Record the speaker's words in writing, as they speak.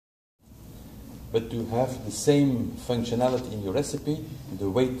but to have the same functionality in your recipe, the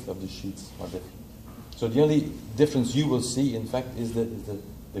weight of the sheets are different. So the only difference you will see, in fact, is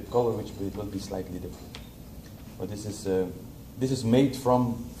the color, which will be slightly different. But this is made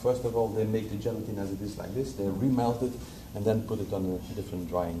from, first of all, they make the gelatin as it is like this, they remelt it, and then put it on a different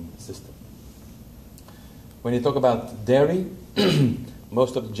drying system. When you talk about dairy,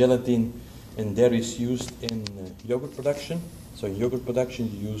 most of the gelatin in dairy is used in yogurt production. So in yogurt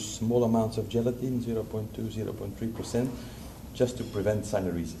production, you use small amounts of gelatin, 0.2, 0.3%, just to prevent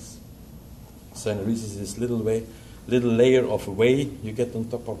syneresis. Syneresis is this little layer of whey you get on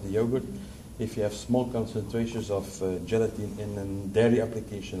top of the yogurt. If you have small concentrations of gelatin in a dairy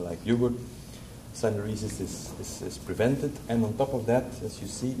application like yogurt, syneresis is prevented, and on top of that, as you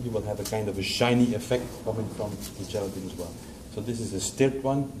see, you will have a kind of a shiny effect coming from the gelatin as well. So this is a stirred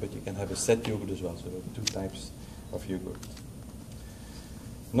one, but you can have a set yogurt as well. So there are two types of yogurt.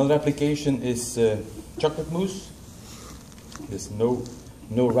 Another application is chocolate mousse. There's no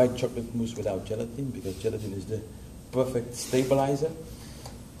right chocolate mousse without gelatin, because gelatin is the perfect stabilizer.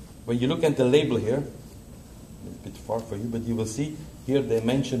 When you look at the label here, it's a bit far for you, but you will see here they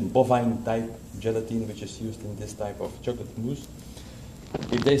mention bovine type gelatin, which is used in this type of chocolate mousse.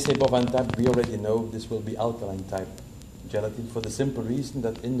 If they say bovine type, we already know this will be alkaline type gelatin, for the simple reason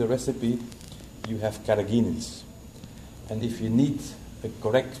that in the recipe you have carrageenans. And if you need the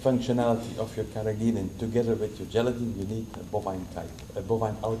correct functionality of your carrageenan together with your gelatin, you need a bovine type, a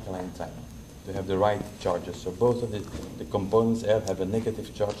bovine alkaline type, to have the right charges. So both of the components there have a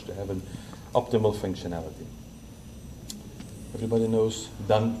negative charge to have an optimal functionality. Everybody knows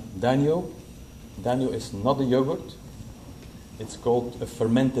Danio. Danio is not a yogurt. It's called a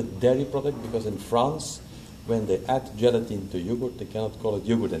fermented dairy product, because in France, when they add gelatin to yogurt, they cannot call it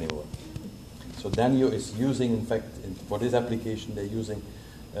yogurt anymore. So Danio is using, in fact, for this application, they're using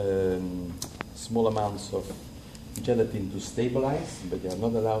small amounts of gelatin to stabilize, but they are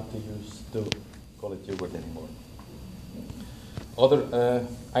not allowed to call it yogurt anymore. Other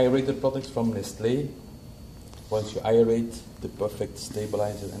aerated products from Nestlé, once you aerate, the perfect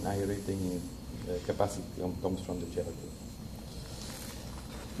stabilizer and aerating capacity comes from the gelatin.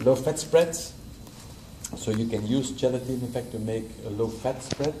 Low fat spreads. So you can use gelatin, in fact, to make a low fat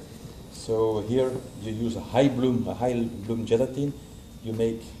spread. So here you use a high bloom gelatin. You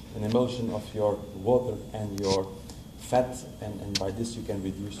make an emulsion of your water and your fat, and by this you can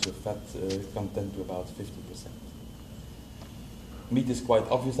reduce your fat content to about 50%. Meat is quite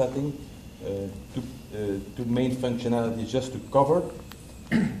obvious, I think. Two main functionalities: just to cover,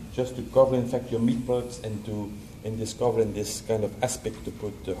 in fact, your meat products, and to discover in this kind of aspect to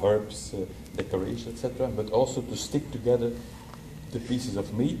put the herbs, decoration, etc., but also to stick together the pieces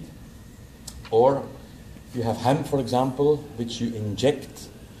of meat. Or you have ham, for example, which you inject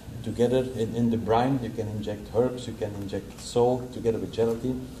together in the brine. You can inject herbs, you can inject salt together with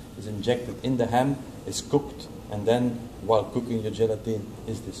gelatin. Is injected in the ham, is cooked, and then while cooking, your gelatin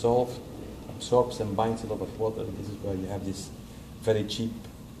is dissolved, absorbs and binds a lot of water, and this is where you have this very cheap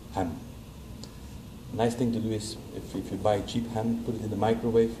ham. Nice thing to do is, if you buy cheap ham, put it in the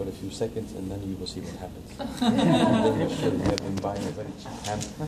microwave for a few seconds, and then you will see what happens. And then you're sure you have been buying a very cheap ham.